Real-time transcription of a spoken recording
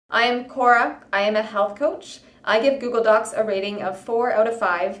I am Cora. I am a health coach. I give Google Docs a rating of 4 out of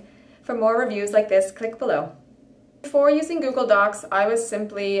 5. For more reviews like this, click below. Before using Google Docs, I was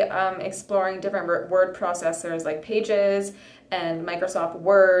simply exploring different word processors like Pages and Microsoft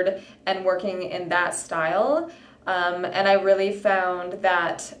Word and working in that style. And I really found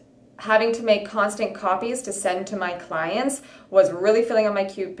that having to make constant copies to send to my clients was really filling up my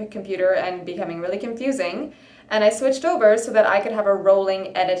computer and becoming really confusing. And I switched over so that I could have a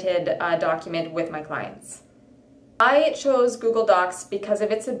rolling edited document with my clients. I chose Google Docs because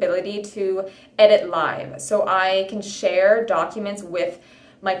of its ability to edit live. So I can share documents with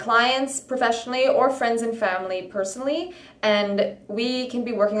my clients professionally or friends and family personally, and we can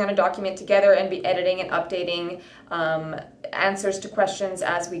be working on a document together and be editing and updating answers to questions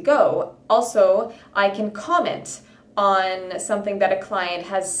as we go. Also, I can comment on something that a client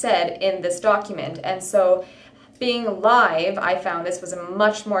has said in this document, and so being live, I found this was a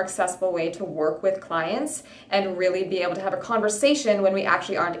much more accessible way to work with clients and really be able to have a conversation when we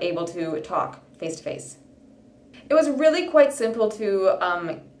actually aren't able to talk face to face. It was really quite simple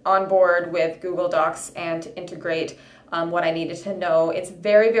to onboard with Google Docs and to integrate what I needed to know. It's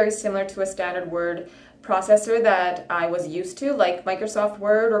very, very similar to a standard word processor that I was used to, like Microsoft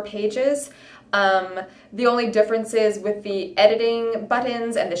Word or Pages. The only difference is with the editing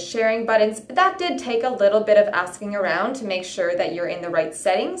buttons and the sharing buttons, that did take a little bit of asking around to make sure that you're in the right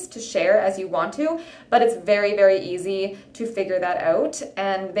settings to share as you want to, but it's very, very easy to figure that out,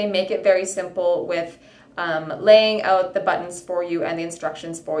 and they make it very simple with laying out the buttons for you and the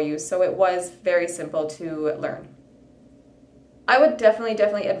instructions for you, so it was very simple to learn. I would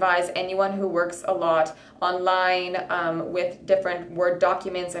definitely advise anyone who works a lot online with different Word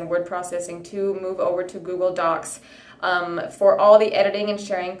documents and word processing to move over to Google Docs for all the editing and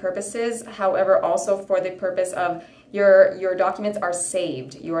sharing purposes. However, also for the purpose of your documents are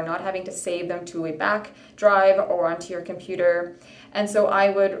saved. You are not having to save them to a back drive or onto your computer. And so I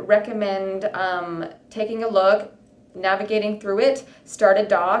would recommend taking a look, navigating through it, start a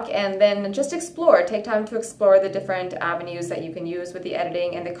doc, and then just explore. Take time to explore the different avenues that you can use with the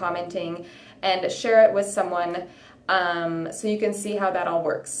editing and the commenting, and share it with someone so you can see how that all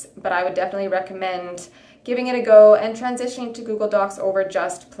works. But I would definitely recommend giving it a go and transitioning to Google Docs over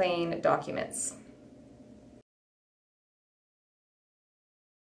just plain documents.